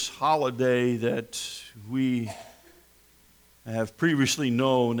holiday that we have previously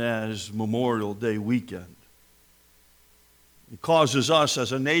known as Memorial Day weekend. It causes us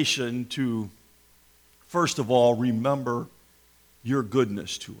as a nation to, first of all, remember your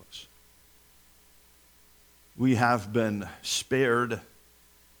goodness to us. We have been spared.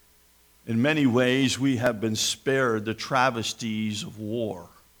 In many ways, we have been spared the travesties of war.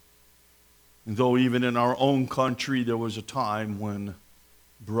 And though even in our own country there was a time when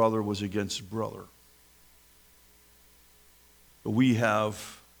brother was against brother, but we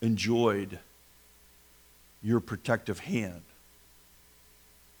have enjoyed your protective hand.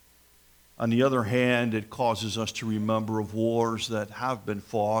 On the other hand, it causes us to remember of wars that have been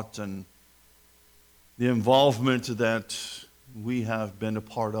fought and the involvement that we have been a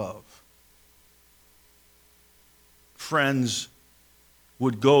part of. Friends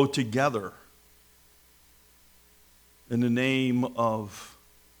would go together in the name of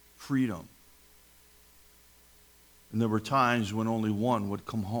freedom. And there were times when only one would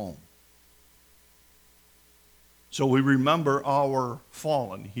come home. So we remember our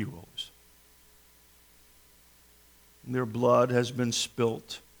fallen heroes. Their blood has been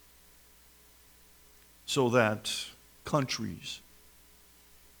spilt so that countries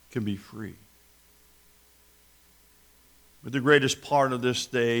can be free. But the greatest part of this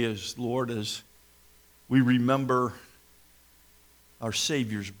day is, Lord, as we remember our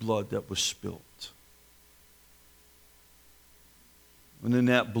Savior's blood that was spilt. And in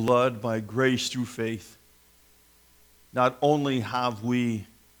that blood, by grace through faith, not only have we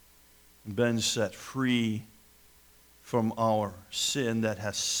been set free from our sin that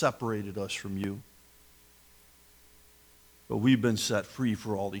has separated us from you, but we've been set free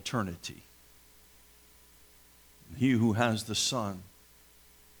for all eternity. He who has the Son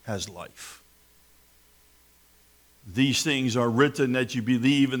has life. These things are written that you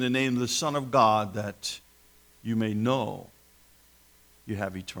believe in the name of the Son of God, that you may know you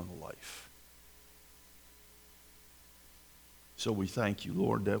have eternal life. So we thank you,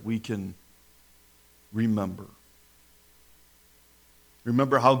 Lord, that we can remember.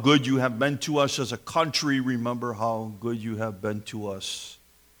 Remember how good you have been to us as a country. Remember how good you have been to us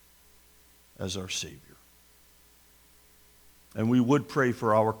as our Savior. And we would pray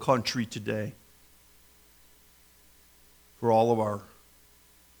for our country today, for all of our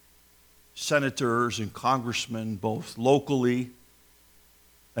senators and congressmen, both locally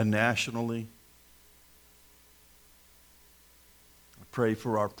and nationally. I pray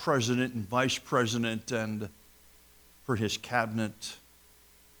for our president and vice president and for his cabinet.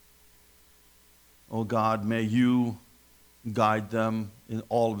 Oh God, may you guide them in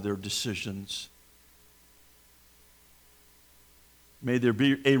all of their decisions. May there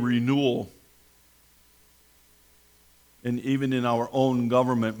be a renewal. And even in our own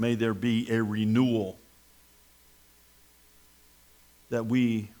government, may there be a renewal. That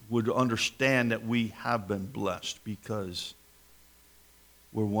we would understand that we have been blessed because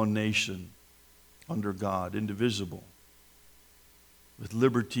we're one nation under God, indivisible, with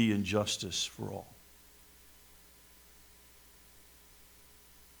liberty and justice for all.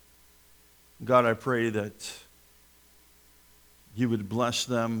 God, I pray that you would bless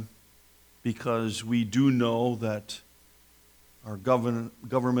them, because we do know that our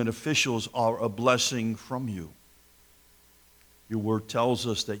government officials are a blessing from you. Your word tells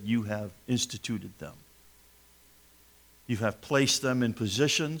us that you have instituted them. You have placed them in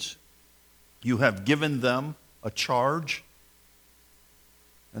positions. You have given them a charge.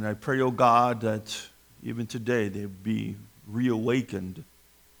 And I pray, oh God, that even today they be reawakened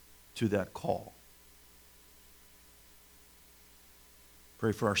to that call.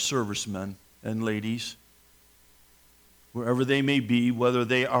 Pray for our servicemen and ladies, wherever they may be, whether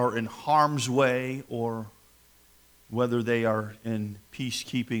they are in harm's way or whether they are in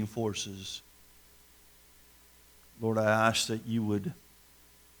peacekeeping forces. Lord, I ask that you would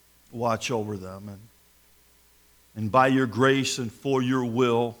watch over them and by your grace and for your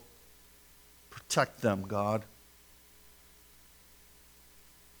will, protect them, God.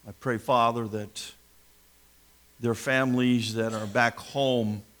 I pray, Father, that their families that are back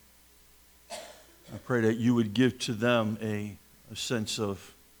home, I pray that you would give to them a sense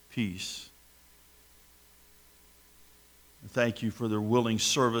of peace. Thank you for their willing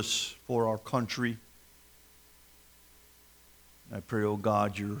service for our country. I pray, oh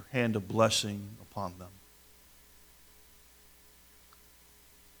God, your hand of blessing upon them.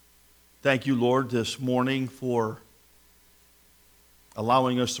 Thank you, Lord, this morning for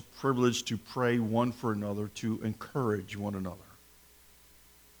allowing us the privilege to pray one for another, to encourage one another.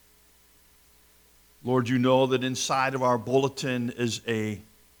 Lord, you know that inside of our bulletin is a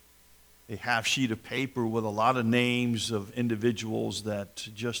a half sheet of paper with a lot of names of individuals that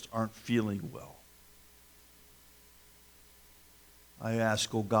just aren't feeling well. I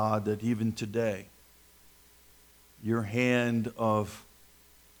ask, oh God, that even today, your hand of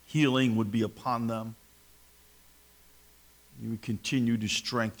healing would be upon them. You would continue to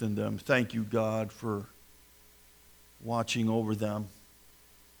strengthen them. Thank you, God, for watching over them.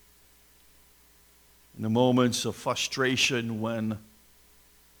 In the moments of frustration when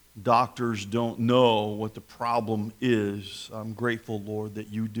doctors don't know what the problem is, I'm grateful, Lord, that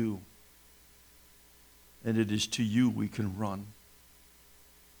you do. And it is to you we can run.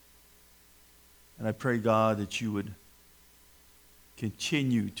 And I pray, God, that you would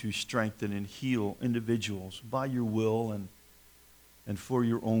continue to strengthen and heal individuals by your will and for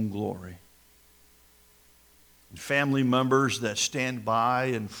your own glory. And family members that stand by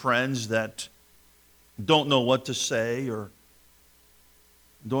and friends that don't know what to say or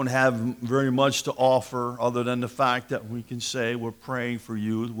don't have very much to offer other than the fact that we can say we're praying for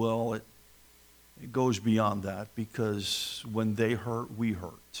you. Well, it goes beyond that, because when they hurt, we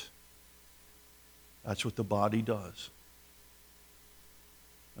hurt. That's what the body does.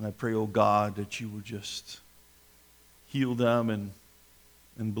 And I pray, oh God, that you would just heal them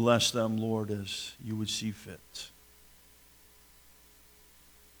and bless them, Lord, as you would see fit.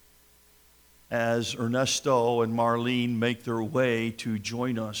 As Ernesto and Marlene make their way to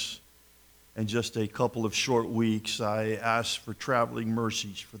join us in just a couple of short weeks, I ask for traveling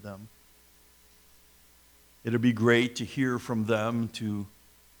mercies for them. It'll be great to hear from them, to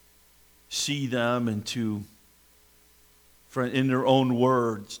see them, and to, in their own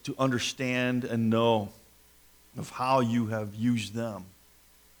words, to understand and know of how you have used them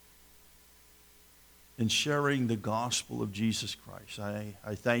in sharing the gospel of Jesus Christ.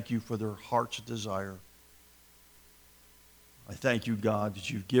 I thank you for their heart's desire. I thank you, God,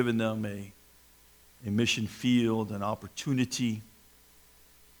 that you've given them a mission field, an opportunity,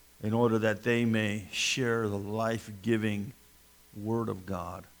 in order that they may share the life-giving Word of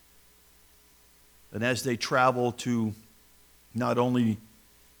God. And as they travel to not only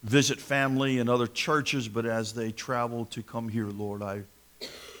visit family and other churches, but as they travel to come here, Lord, I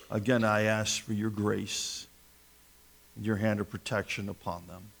ask for your grace and your hand of protection upon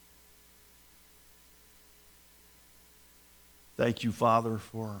them. Thank you, Father,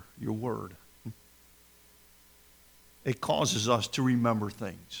 for your word. It causes us to remember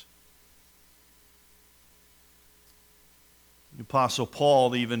things. The Apostle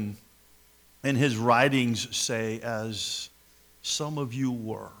Paul, even in his writings, say, as some of you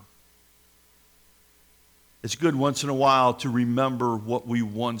were. It's good once in a while to remember what we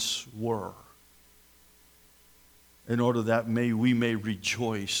once were, in order that we may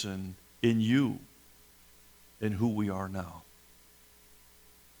rejoice in you and who we are now.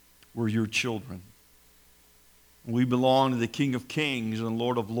 We're your children. We belong to the King of Kings and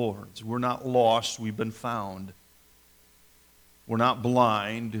Lord of Lords. We're not lost, we've been found. We're not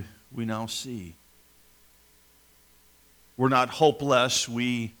blind, we now see. We're not hopeless,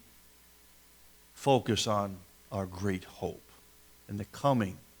 we focus on our great hope and the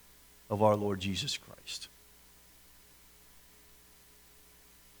coming of our Lord Jesus Christ.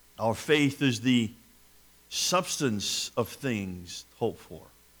 Our faith is the substance of things hoped for,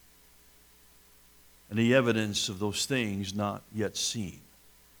 and the evidence of those things not yet seen.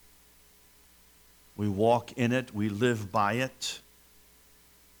 We walk in it, we live by it,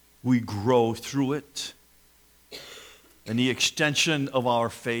 we grow through it, and the extension of our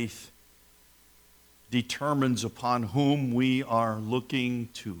faith determines upon whom we are looking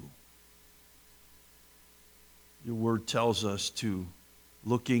to. Your word tells us to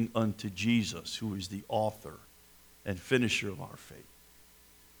looking unto Jesus, who is the author and finisher of our faith.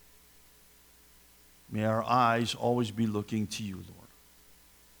 May our eyes always be looking to you, Lord.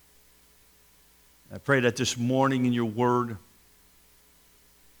 I pray that this morning in your word,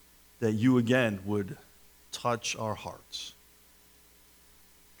 that you again would touch our hearts.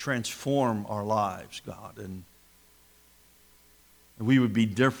 Transform our lives, God, and we would be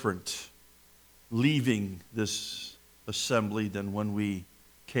different leaving this assembly than when we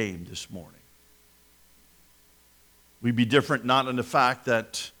came this morning. We'd be different not in the fact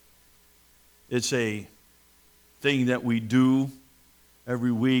that it's a thing that we do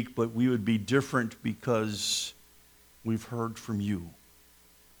every week, but we would be different because we've heard from you.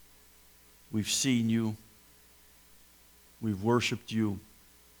 We've seen you. We've worshiped you.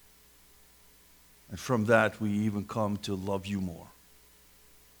 And from that, we even come to love you more.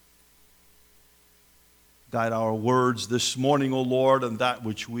 Guide our words this morning, O Lord, and that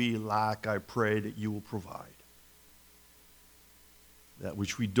which we lack, I pray that you will provide. That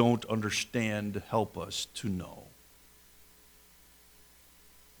which we don't understand, help us to know.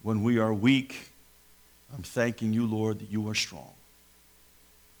 When we are weak, I'm thanking you, Lord, that you are strong.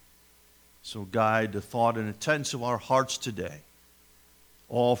 So guide the thought and intents of our hearts today,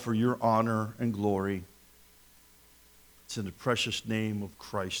 all for your honor and glory. It's in the precious name of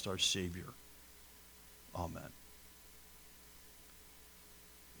Christ our Savior. Amen.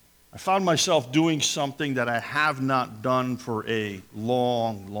 I found myself doing something that I have not done for a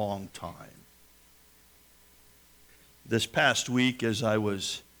long, long time. This past week, as I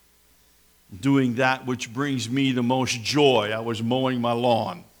was doing that which brings me the most joy, I was mowing my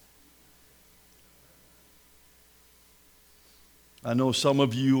lawn. I know some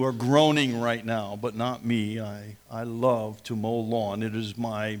of you are groaning right now, but not me. I love to mow lawn. It is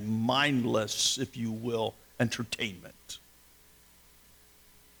my mindless, if you will, entertainment.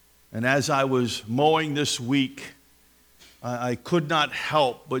 And as I was mowing this week, I could not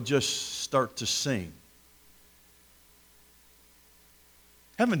help but just start to sing.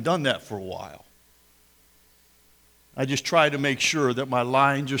 Haven't done that for a while. I just try to make sure that my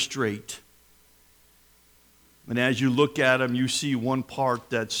lines are straight. And as you look at them, you see one part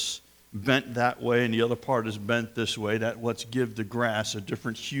that's bent that way and the other part is bent this way. That lets give the grass a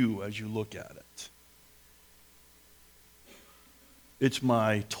different hue as you look at it. It's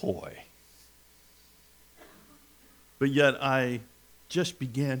my toy. But yet I just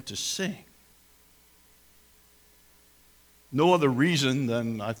began to sing. No other reason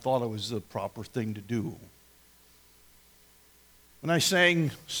than I thought it was the proper thing to do. And I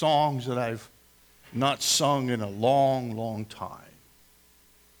sang songs that I've not sung in a long, long time.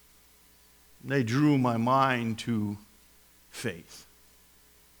 They drew my mind to faith.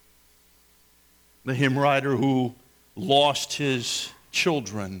 The hymn writer who lost his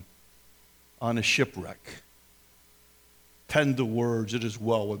children on a shipwreck penned the words, "It is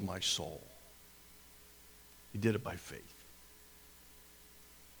well with my soul." He did it by faith.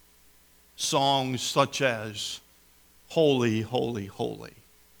 Songs such as "Holy, Holy, Holy."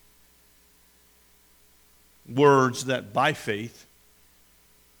 Words that by faith,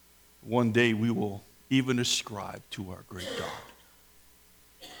 one day we will even ascribe to our great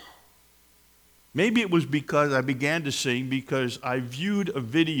God. Maybe it was because I began to sing because I viewed a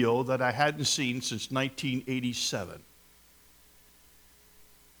video that I hadn't seen since 1987.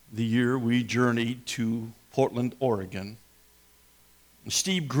 The year we journeyed to Portland, Oregon.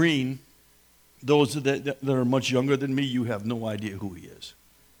 Steve Green, those that are much younger than me, you have no idea who he is.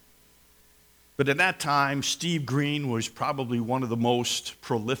 But at that time, Steve Green was probably one of the most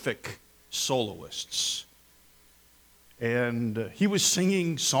prolific soloists. And he was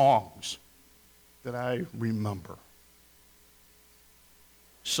singing songs that I remember.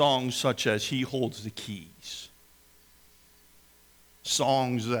 Songs such as "He Holds the Keys."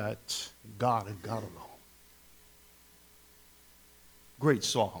 Songs that God and God alone. Great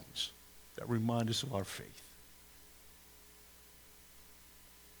songs that remind us of our faith.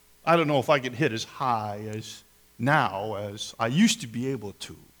 I don't know if I can hit as high as now as I used to be able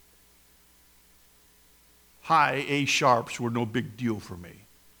to. High A sharps were no big deal for me.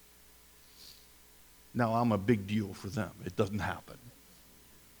 Now I'm a big deal for them. It doesn't happen.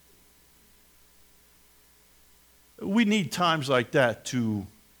 We need times like that to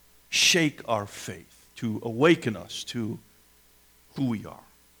shake our faith, to awaken us to who we are.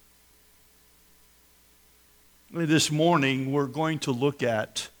 This morning we're going to look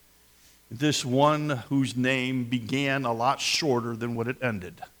at this one whose name began a lot shorter than what it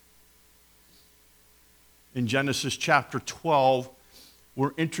ended. In Genesis chapter 12,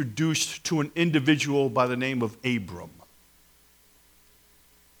 we're introduced to an individual by the name of Abram.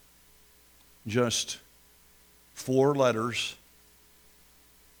 Just 4 letters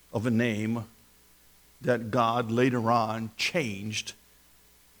of a name that God later on changed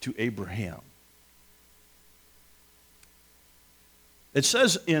to Abraham. It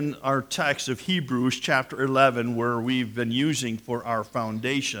says in our text of Hebrews chapter 11, where we've been using for our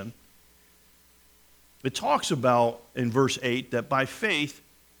foundation, it talks about in verse 8 that by faith,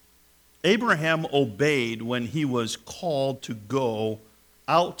 Abraham obeyed when he was called to go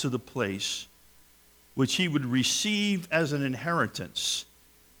out to the place which he would receive as an inheritance.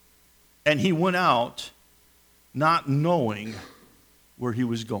 And he went out not knowing where he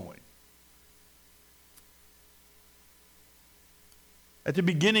was going. At the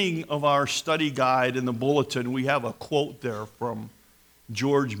beginning of our study guide in the bulletin, we have a quote there from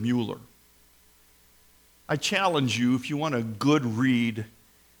George Mueller. I challenge you, if you want a good read,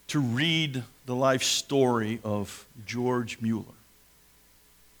 to read the life story of George Mueller.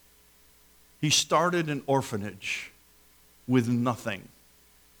 He started an orphanage with nothing.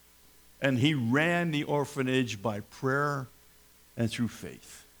 And he ran the orphanage by prayer and through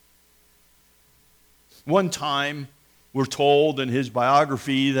faith. One time, we're told in his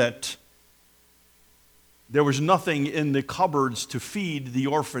biography that there was nothing in the cupboards to feed the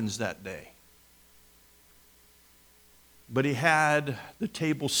orphans that day. But he had the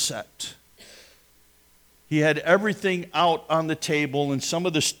table set. He had everything out on the table, and some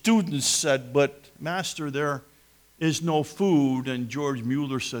of the students said, "But Master, there is no food." And George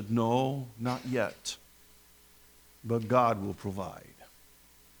Mueller said, "No, not yet. But God will provide."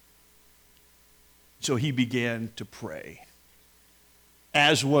 So he began to pray,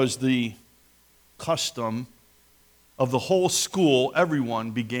 as was the custom of the whole school.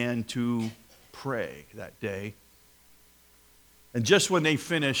 Everyone began to pray that day. And just when they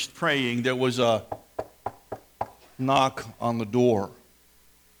finished praying, there was a knock on the door.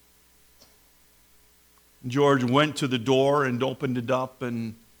 George went to the door and opened it up,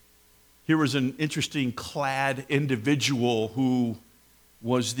 and here was an interesting clad individual who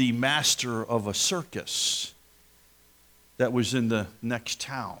was the master of a circus that was in the next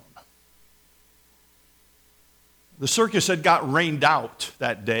town. The circus had got rained out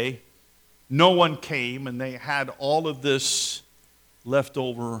that day. No one came, and they had all of this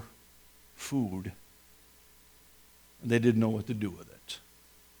leftover food, and they didn't know what to do with it.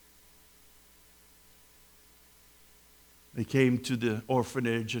 They came to the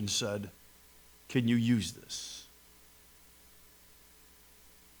orphanage and said, "Can you use this?"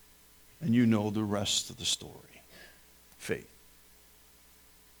 And you know the rest of the story. Faith.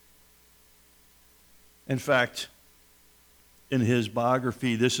 In fact, in his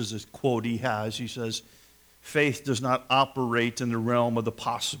biography, this is a quote he has. He says, "Faith does not operate in the realm of the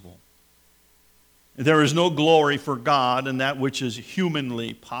possible. There is no glory for God in that which is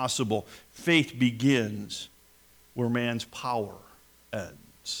humanly possible. Faith begins where man's power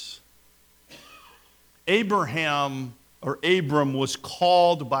ends." Abram was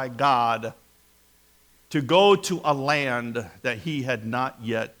called by God to go to a land that he had not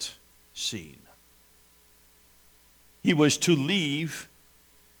yet seen. He was to leave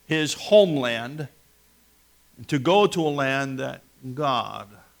his homeland and to go to a land that God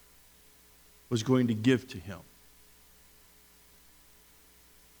was going to give to him.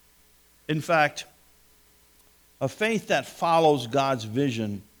 In fact, a faith that follows God's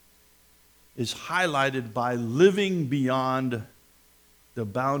vision is highlighted by living beyond the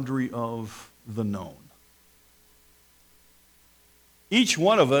boundary of the known. Each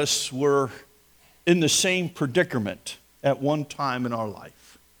one of us were in the same predicament at one time in our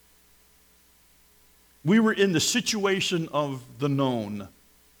life. We were in the situation of the known.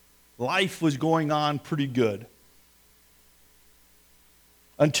 Life was going on pretty good,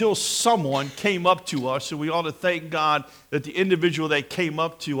 until someone came up to us, and we ought to thank God that the individual that came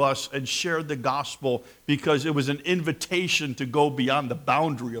up to us and shared the gospel, because it was an invitation to go beyond the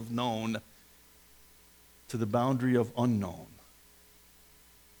boundary of known to the boundary of unknown.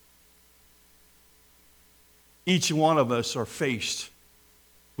 Each one of us are faced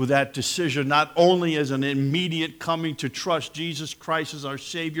with that decision, not only as an immediate coming to trust Jesus Christ as our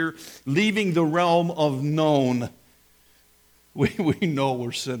Savior, leaving the realm of known. We know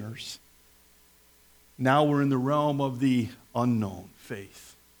we're sinners. Now we're in the realm of the unknown,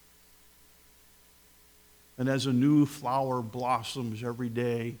 faith. And as a new flower blossoms every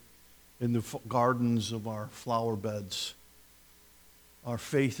day in the gardens of our flower beds, our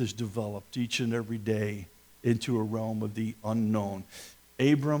faith is developed each and every day into a realm of the unknown.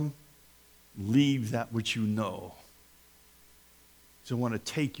 Abram, leave that which you know. So I want to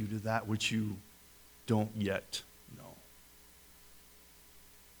take you to that which you don't yet know.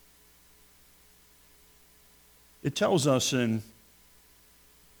 It tells us in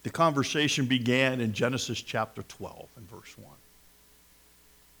the conversation began in Genesis chapter 12 and verse 1.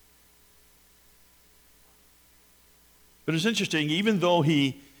 But it's interesting, even though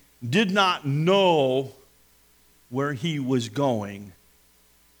he did not know where he was going,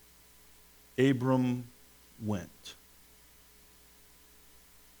 Abram went.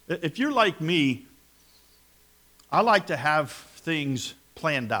 If you're like me, I like to have things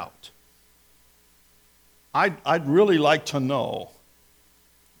planned out. I'd really like to know,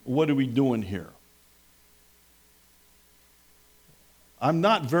 what are we doing here? I'm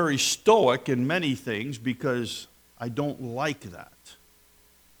not very stoic in many things because I don't like that.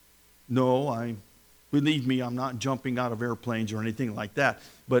 No, believe me, I'm not jumping out of airplanes or anything like that.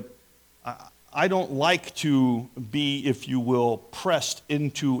 But I don't like to be, if you will, pressed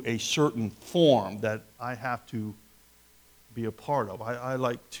into a certain form that I have to be a part of. I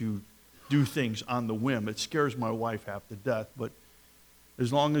like to do things on the whim. It scares my wife half to death, but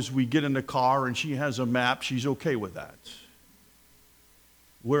as long as we get in the car and she has a map, she's okay with that.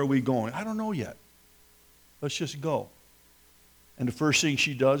 Where are we going? I don't know yet. Let's just go. And the first thing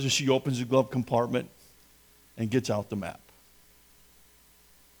she does is she opens the glove compartment and gets out the map.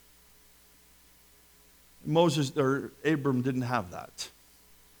 Abram didn't have that.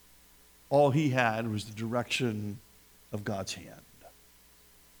 All he had was the direction of God's hand.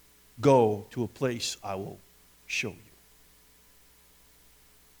 Go to a place I will show you.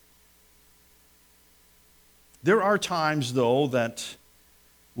 There are times, though, that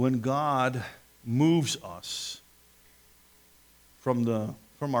when God moves us from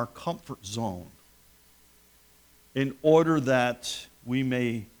our comfort zone in order that we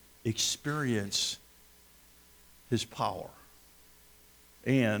may experience His power,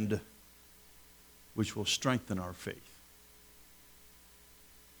 and which will strengthen our faith.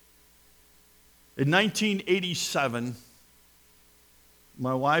 In 1987,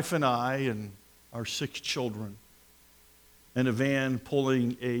 my wife and I and our 6 children in a van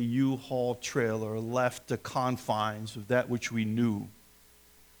pulling a U-Haul trailer left the confines of that which we knew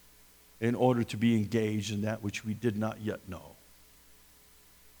in order to be engaged in that which we did not yet know.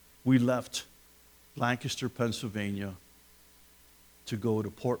 We left Lancaster, Pennsylvania to go to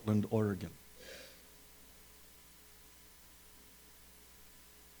Portland, Oregon.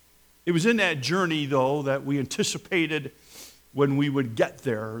 It was in that journey, though, that we anticipated when we would get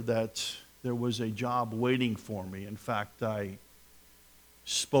there that there was a job waiting for me. In fact, I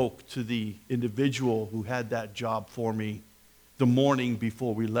spoke to the individual who had that job for me the morning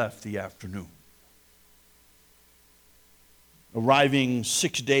before we left the afternoon. Arriving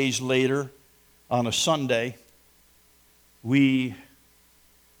 6 days later on a Sunday, we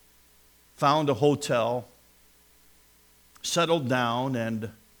found a hotel, settled down, and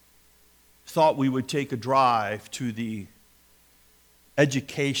thought we would take a drive to the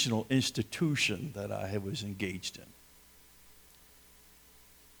educational institution that I was engaged in.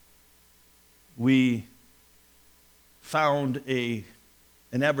 We found an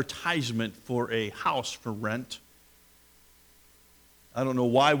advertisement for a house for rent. I don't know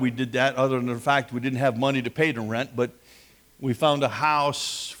why we did that, other than the fact we didn't have money to pay the rent, but we found a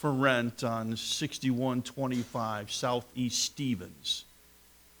house for rent on 6125 Southeast Stevens,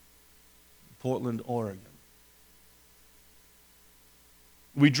 Portland, Oregon.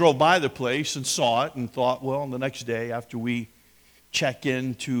 We drove by the place and saw it and thought, well, the next day after we check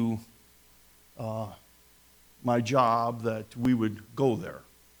into my job, that we would go there.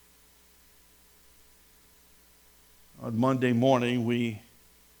 On Monday morning, we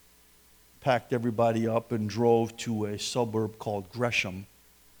packed everybody up and drove to a suburb called Gresham,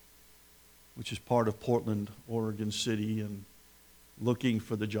 which is part of Portland, Oregon City, and looking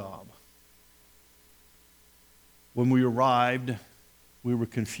for the job. When we arrived, we were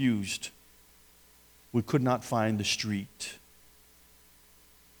confused. We could not find the street.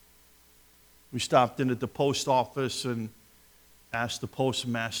 We stopped in at the post office and asked the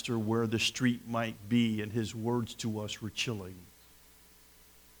postmaster where the street might be, and his words to us were chilling.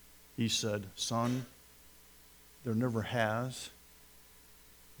 He said, "Son, there never has,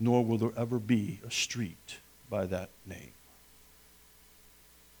 nor will there ever be a street by that name."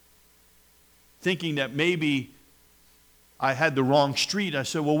 Thinking that maybe I had the wrong street, I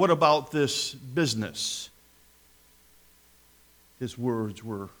said, "Well, what about this business?" His words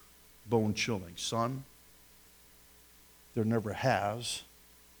were bone-chilling. "Son, there never has,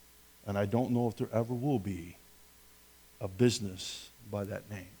 and I don't know if there ever will be, a business by that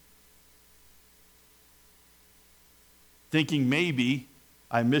name." Thinking maybe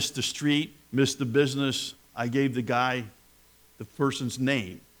I missed the street, missed the business, I gave the guy the person's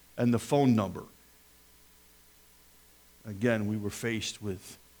name and the phone number. Again, we were faced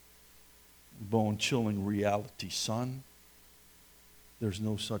with bone-chilling reality. "Son, there's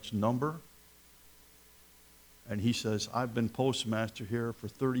no such number." And he says, "I've been postmaster here for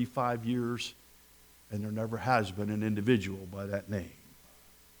 35 years, and there never has been an individual by that name.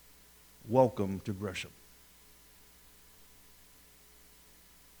 Welcome to Gresham."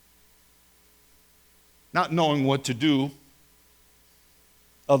 Not knowing what to do,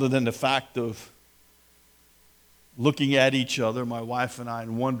 other than the fact of looking at each other, my wife and I,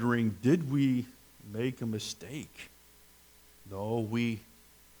 and wondering, did we make a mistake? No, we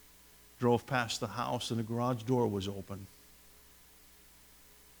drove past the house and the garage door was open.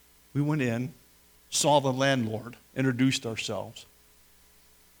 We went in, saw the landlord, introduced ourselves,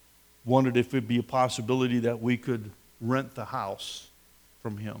 wondered if it'd be a possibility that we could rent the house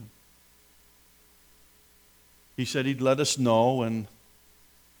from him. He said he'd let us know, and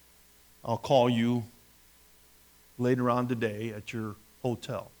I'll call you later on today at your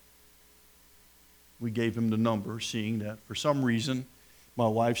hotel. We gave him the number, seeing that for some reason, my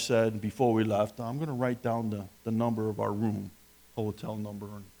wife said before we left, I'm going to write down the number of our room, hotel number,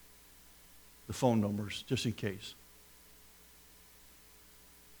 and the phone numbers, just in case.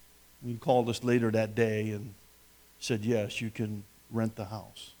 He called us later that day and said, yes, you can rent the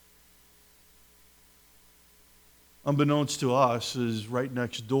house. Unbeknownst to us, is right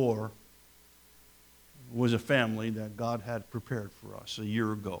next door was a family that God had prepared for us a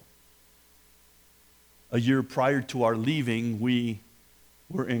year ago. A year prior to our leaving, we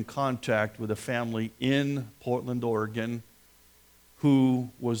were in contact with a family in Portland, Oregon, who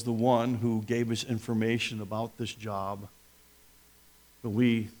was the one who gave us information about this job. But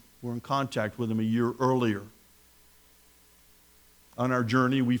we were in contact with him a year earlier. On our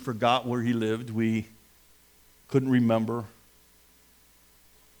journey, we forgot where he lived. We couldn't remember.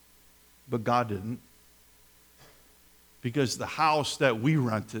 But God didn't. Because the house that we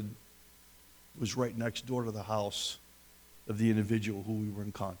rented was right next door to the house of the individual who we were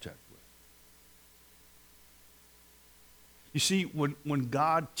in contact with. You see, when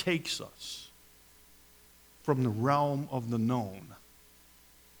God takes us from the realm of the known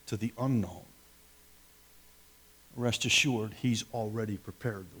to the unknown, rest assured, He's already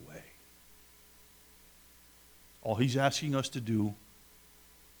prepared the way. All He's asking us to do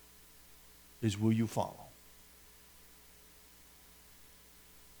is, will you follow?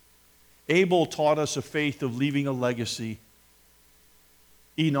 Abel taught us a faith of leaving a legacy.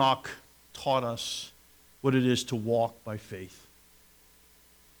 Enoch taught us what it is to walk by faith.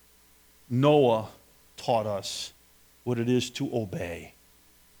 Noah taught us what it is to obey.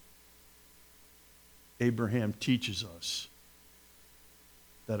 Abraham teaches us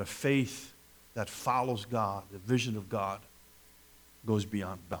that a faith that follows God, the vision of God, goes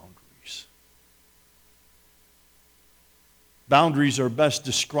beyond boundaries. Boundaries are best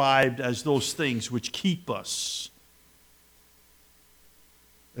described as those things which keep us.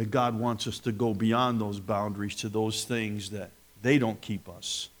 And God wants us to go beyond those boundaries to those things that they don't keep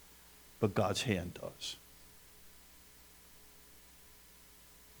us, but God's hand does.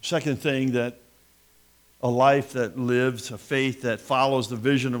 Second thing, that a life that lives, a faith that follows the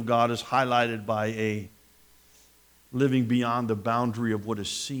vision of God, is highlighted by a living beyond the boundary of what is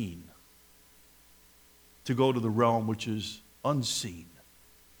seen, to go to the realm which is unseen.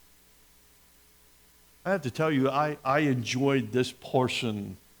 I have to tell you, I enjoyed this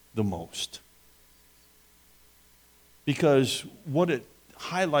portion the most, because what it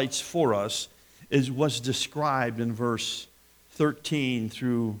highlights for us is what's described in verse 13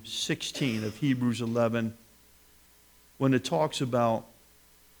 through 16 of Hebrews 11, when it talks about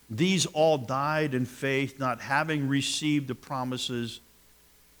these all died in faith, not having received the promises,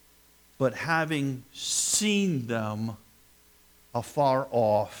 but having seen them afar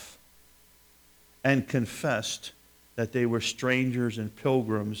off, and confessed that they were strangers and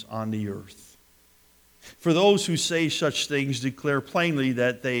pilgrims on the earth. For those who say such things declare plainly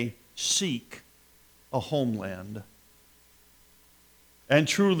that they seek a homeland. And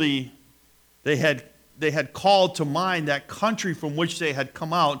truly, they had called to mind that country from which they had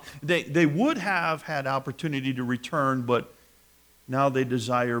come out. They would have had opportunity to return, but now they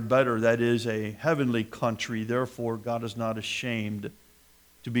desire better, that is, a heavenly country. Therefore, God is not ashamed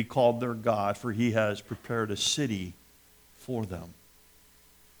to be called their God, for He has prepared a city for them.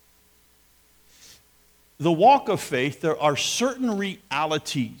 The walk of faith, there are certain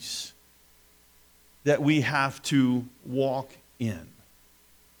realities that we have to walk in.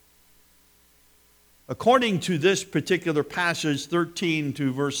 According to this particular passage, 13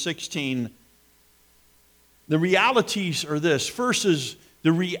 to verse 16, the realities are this. First is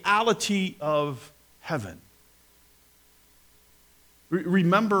the reality of heaven.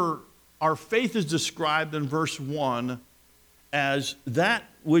 Remember, our faith is described in verse 1 as that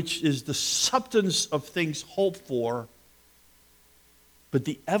which is the substance of things hoped for, but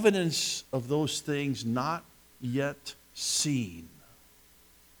the evidence of those things not yet seen.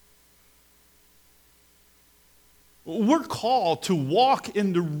 We're called to walk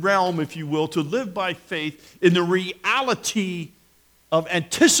in the realm, if you will, to live by faith in the reality of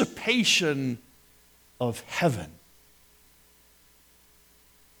anticipation of heaven.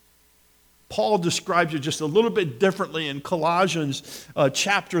 Paul describes it just a little bit differently in Colossians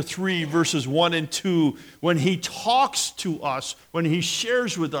chapter 3, verses 1 and 2, when he talks to us, when he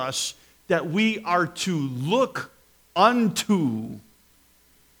shares with us that we are to look unto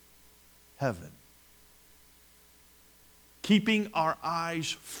heaven, keeping our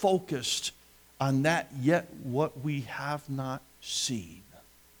eyes focused on that yet what we have not seen.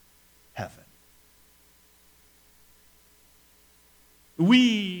 heaven.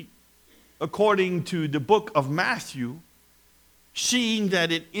 We, according to the book of Matthew, seeing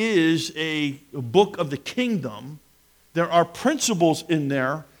that it is a book of the kingdom, there are principles in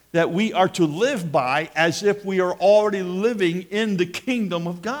there that we are to live by as if we are already living in the kingdom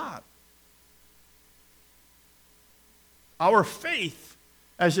of God. Our faith,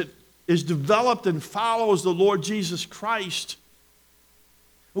 as it is developed and follows the Lord Jesus Christ,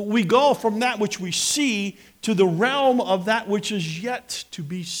 we go from that which we see to the realm of that which is yet to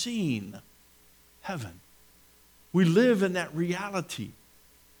be seen, heaven. We live in that reality.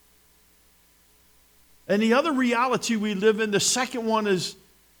 And the other reality we live in, the second one is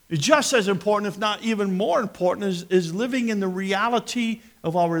just as important, if not even more important, is living in the reality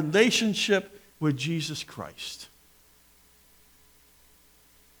of our relationship with Jesus Christ.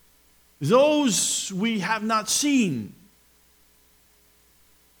 Those we have not seen.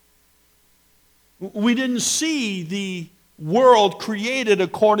 We didn't see the world created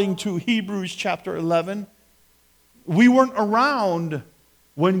according to Hebrews chapter 11. We weren't around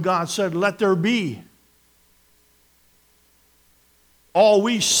when God said, "Let there be." All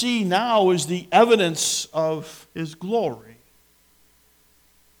we see now is the evidence of His glory.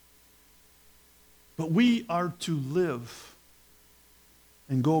 But we are to live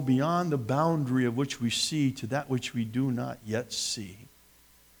and go beyond the boundary of which we see to that which we do not yet see.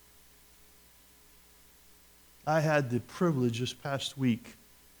 I had the privilege this past week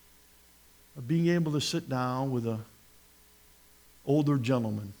of being able to sit down with an older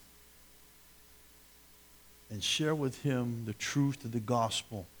gentleman and share with him the truth of the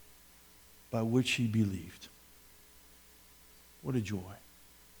gospel by which he believed. What a joy.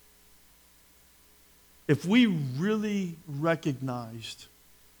 If we really recognized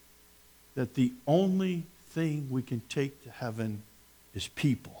that the only thing we can take to heaven is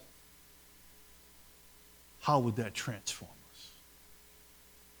people, how would that transform us?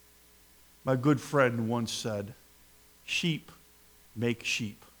 My good friend once said, "Sheep make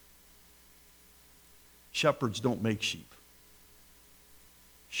sheep. Shepherds don't make sheep.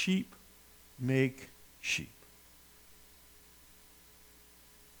 Sheep make sheep."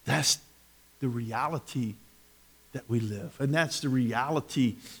 That's the reality that we live. And that's the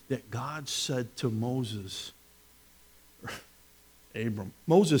reality that God said to Moses. Abram.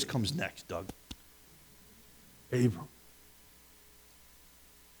 Moses comes next, Doug. Abram.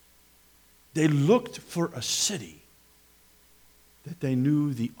 They looked for a city that they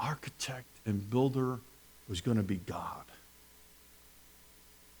knew the architect and builder was going to be God.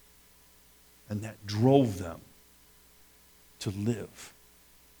 And that drove them to live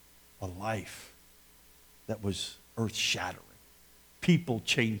a life that was earth-shattering,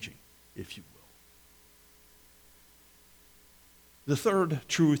 people-changing, if you will. The third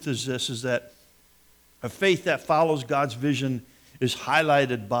truth is this, is that a faith that follows God's vision is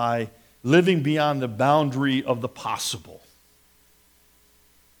highlighted by living beyond the boundary of the possible.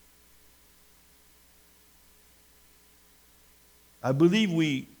 I believe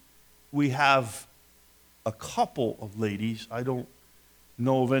we have a couple of ladies. I don't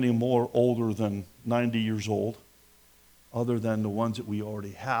know of any more older than 90 years old, other than the ones that we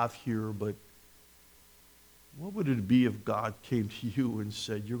already have here. But what would it be if God came to you and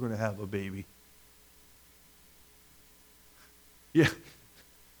said, "You're going to have a baby"? Yeah.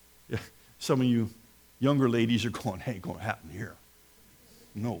 Some of you younger ladies are going, "Hey, ain't going to happen here."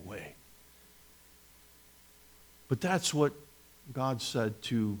 No way. But that's what God said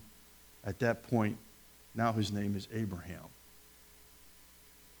to, at that point, now his name is Abraham.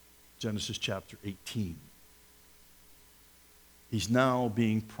 Genesis chapter 18. He's now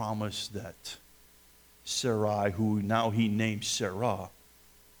being promised that Sarai, who now he names Sarah,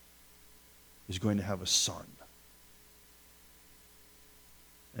 is going to have a son.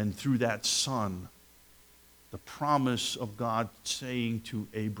 And through that son, the promise of God saying to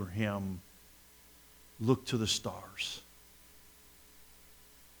Abraham, "Look to the stars.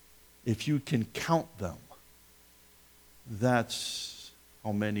 If you can count them, that's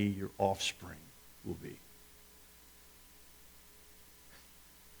how many your offspring will be."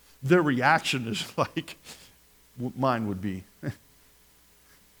 Their reaction is like mine would be.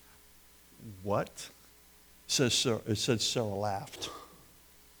 What? It said Sarah laughed.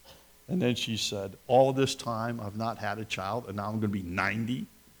 And then she said, "All this time I've not had a child, and now I'm going to be 90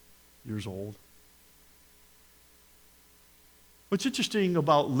 years old." What's interesting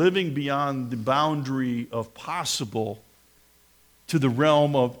about living beyond the boundary of possible to the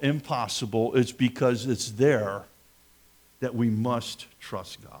realm of impossible is because it's there that we must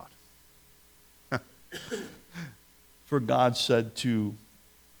trust God. For God said to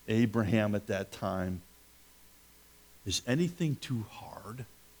Abraham at that time, is anything too hard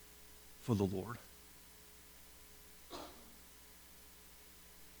for the Lord?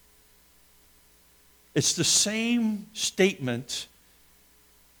 It's the same statement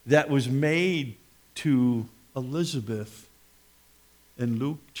that was made to Elizabeth in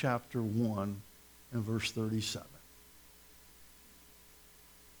Luke chapter 1 and verse 37.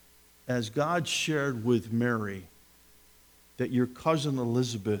 As God shared with Mary that your cousin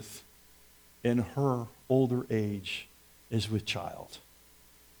Elizabeth in her older age is with child.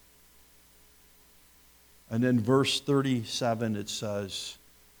 And then verse 37 it says,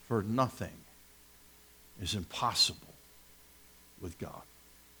 for nothing is impossible with God.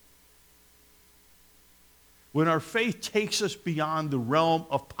 When our faith takes us beyond the realm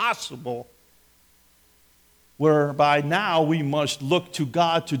of possible, whereby now we must look to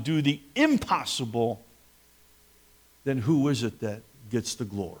God to do the impossible, then who is it that gets the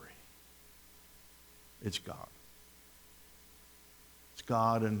glory? It's God. It's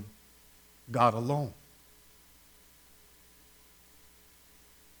God and God alone.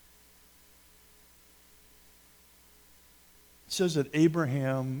 It says that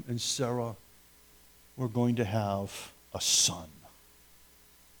Abraham and Sarah were going to have a son.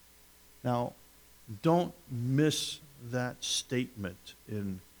 Now, don't miss that statement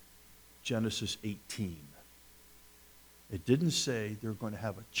in Genesis 18. It didn't say they're going to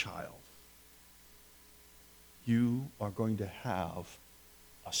have a child. You are going to have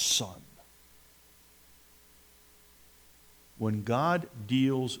a son. When God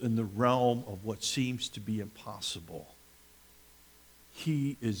deals in the realm of what seems to be impossible,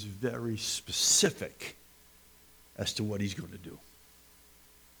 he is very specific as to what he's going to do.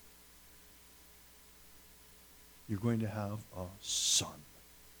 You're going to have a son.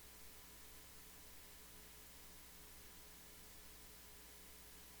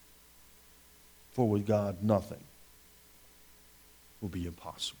 For with God, nothing will be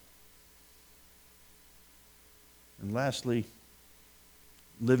impossible. And lastly,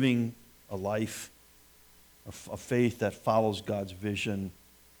 living a life of faith that follows God's vision,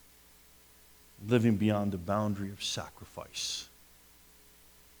 living beyond the boundary of sacrifice.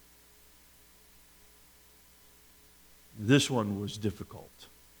 This one was difficult.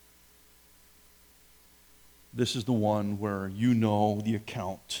 This is the one where you know the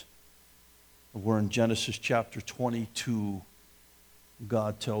account. Where in Genesis chapter 22,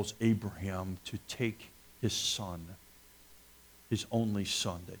 God tells Abraham to take his son, his only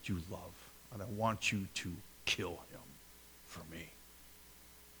son that you love, and I want you to kill him for me.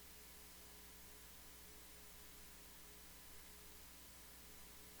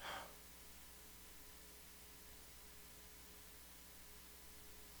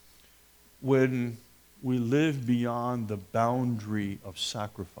 When we live beyond the boundary of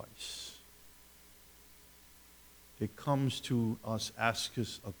sacrifice, it comes to us, ask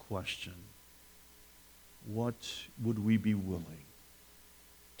us a question. What would we be willing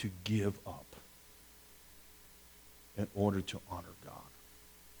to give up in order to honor God?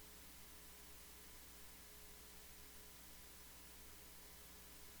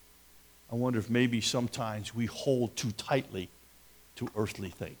 I wonder if maybe sometimes we hold too tightly to earthly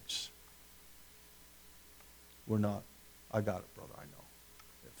things. We're not, I got it, brother, I know.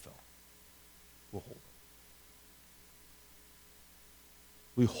 It fell. We'll hold it.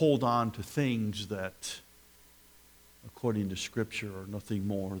 We hold on to things that, according to Scripture, are nothing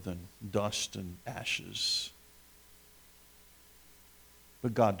more than dust and ashes.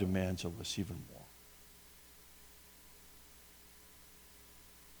 But God demands of us even more.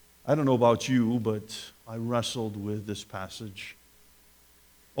 I don't know about you, but I wrestled with this passage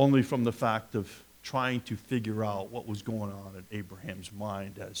only from the fact of trying to figure out what was going on in Abraham's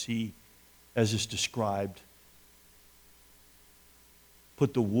mind as is described,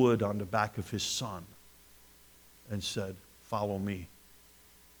 put the wood on the back of his son and said, follow me.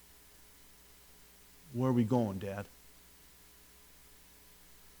 Where are we going, Dad?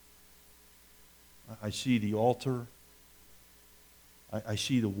 I see the altar. I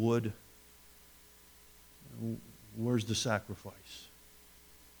see the wood. Where's the sacrifice?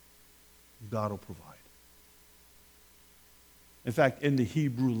 God will provide. In fact, in the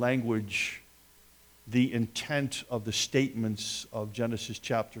Hebrew language, the intent of the statements of Genesis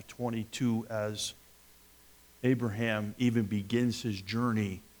chapter 22 as Abraham even begins his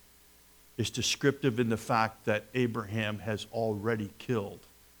journey is descriptive in the fact that Abraham has already killed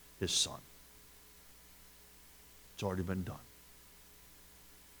his son. It's already been done.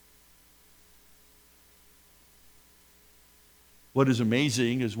 What is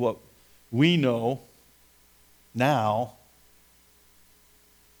amazing is what we know now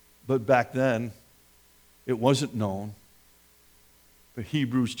But back then, it wasn't known. But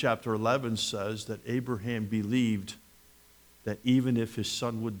Hebrews chapter 11 says that Abraham believed that even if his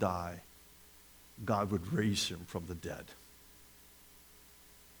son would die, God would raise him from the dead.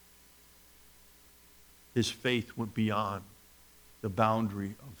 His faith went beyond the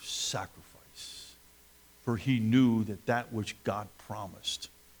boundary of sacrifice, for he knew that that which God promised,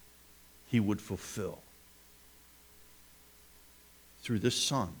 he would fulfill. Through this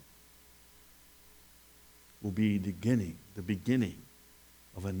son will be the beginning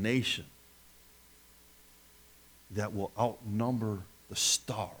of a nation that will outnumber the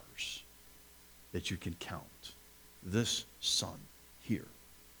stars that you can count. This son here.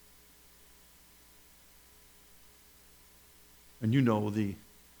 And you know the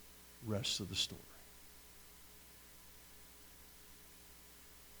rest of the story.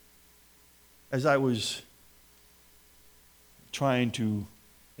 As I was trying to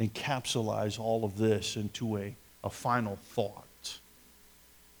encapsulate all of this into a final thought,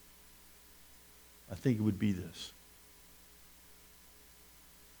 I think it would be this.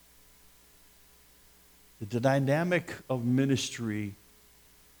 The dynamic of ministry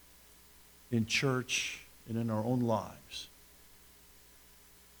in church and in our own lives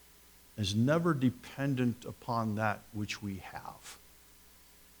is never dependent upon that which we have.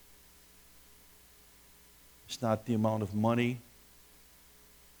 It's not the amount of money.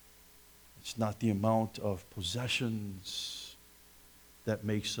 It's not the amount of possessions that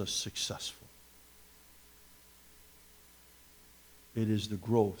makes us successful. It is the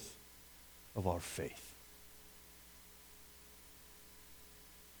growth of our faith.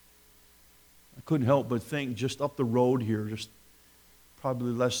 I couldn't help but think just up the road here, just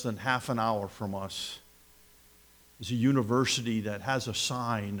probably less than half an hour from us, is a university that has a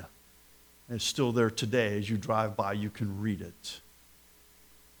sign, and it's still there today. As you drive by, you can read it.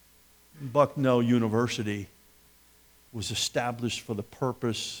 Bucknell University was established for the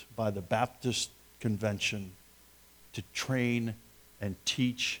purpose by the Baptist Convention to train and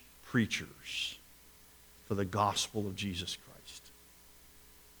teach preachers for the gospel of Jesus Christ.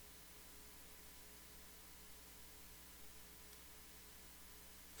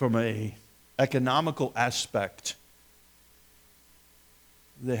 From an economical aspect,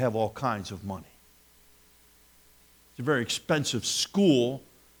 they have all kinds of money. It's a very expensive school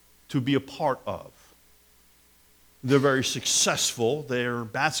to be a part of. They're very successful. Their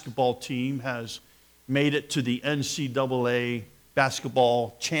basketball team has made it to the NCAA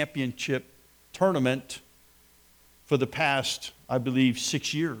basketball championship tournament for the past, I believe,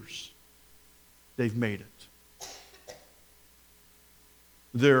 6 years. They've made it.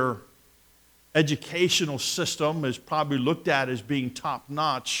 Their educational system is probably looked at as being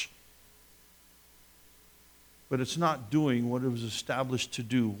top-notch, but it's not doing what it was established to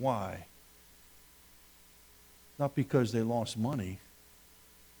do. Why? Not because they lost money.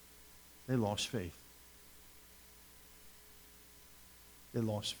 They lost faith. They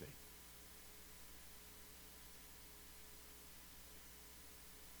lost faith.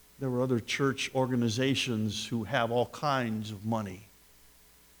 There were other church organizations who have all kinds of money,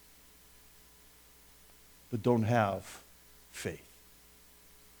 but don't have faith.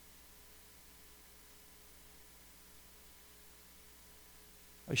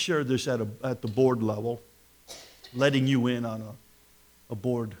 I shared this at the board level, letting you in on a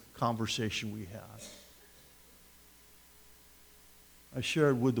board conversation we had. I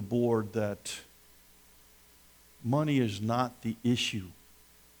shared with the board that money is not the issue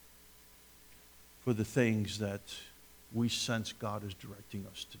for the things that we sense God is directing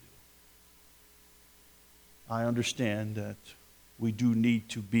us to do. I understand that we do need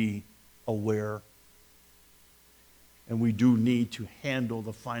to be aware, and we do need to handle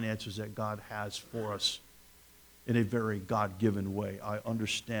the finances that God has for us in a very God-given way. I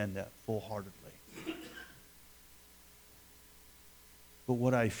understand that full-heartedly. But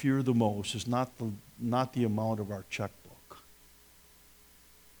what I fear the most is not the amount of our checkbook,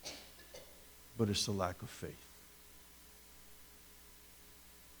 but it's the lack of faith.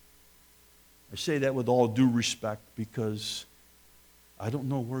 I say that with all due respect because I don't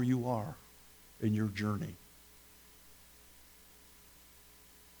know where you are in your journey.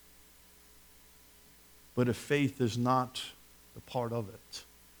 But if faith is not a part of it,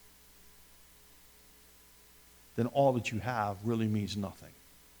 then all that you have really means nothing.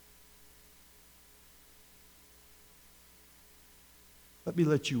 Let me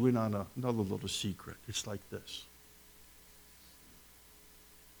let you in on another little secret. It's like this.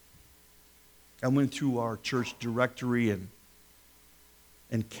 I went through our church directory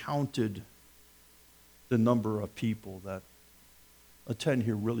and counted the number of people that attend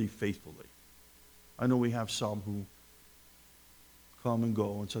here really faithfully. I know we have some who come and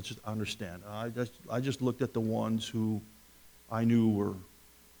go and such as I understand. I just looked at the ones who I knew were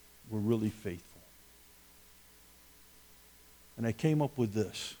really faithful. And I came up with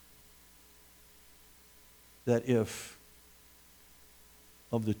this, that if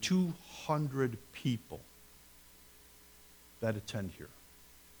of the 200 people that attend here,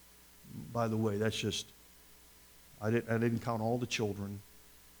 by the way, that's just, I didn't count all the children.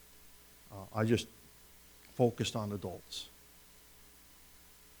 I just focused on adults.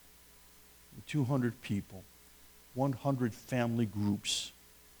 200 people, 100 family groups.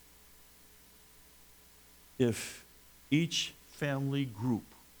 If each family group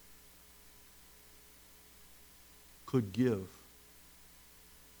could give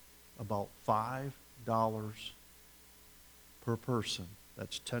about $5 per person,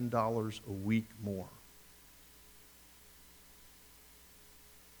 that's $10 a week more,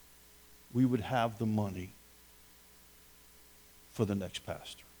 we would have the money for the next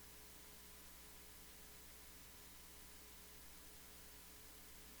pastor.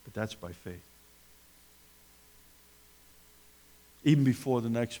 But that's by faith. Even before the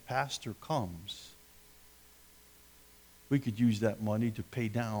next pastor comes, we could use that money to pay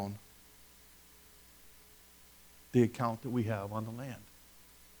down the account that we have on the land.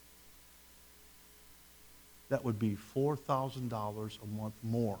 That would be $4,000 a month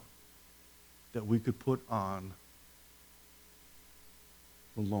more that we could put on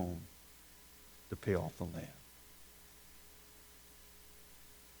the loan to pay off the land.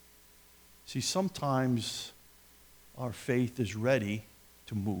 See, sometimes our faith is ready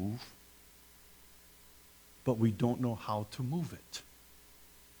to move, but we don't know how to move it.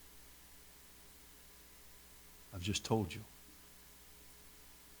 I've just told you.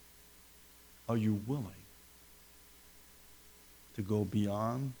 Are you willing to go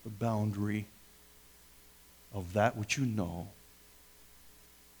beyond the boundary of that which you know,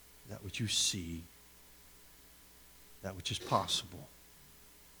 that which you see, that which is possible,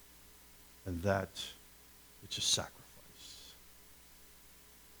 and that which is sacrifice?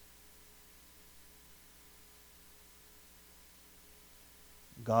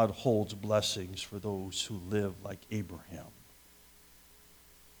 God holds blessings for those who live like Abraham,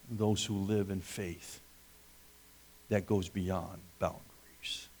 those who live in faith that goes beyond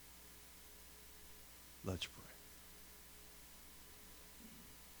boundaries. Let's pray.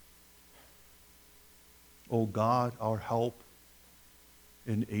 O God, our help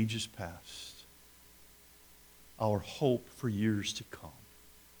in ages past, our hope for years to come,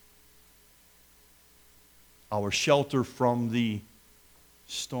 our shelter from the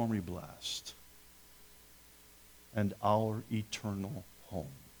stormy blast, and our eternal home.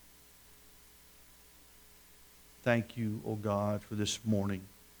 Thank you, O God, for this morning.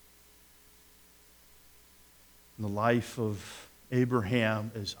 In the life of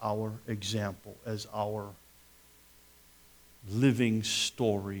Abraham as our example, as our living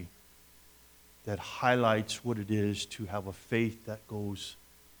story that highlights what it is to have a faith that goes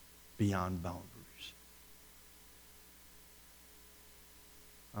beyond boundaries.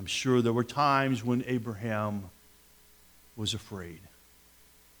 I'm sure there were times when Abraham was afraid,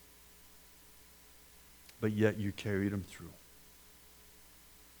 but yet you carried him through.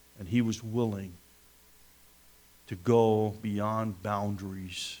 And he was willing to go beyond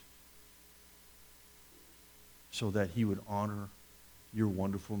boundaries so that he would honor your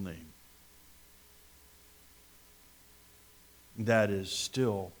wonderful name. That is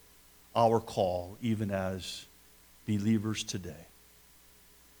still our call, even as believers today.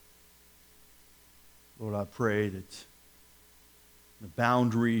 Lord, I pray that the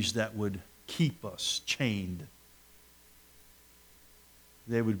boundaries that would keep us chained,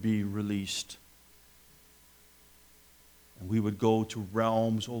 they would be released. And we would go to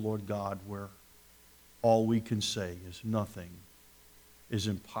realms, oh Lord God, where all we can say is nothing is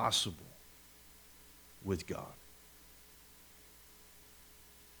impossible with God.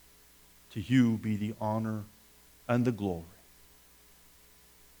 To you be the honor and the glory.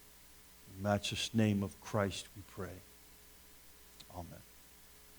 In the matchless name of Christ we pray. Amen.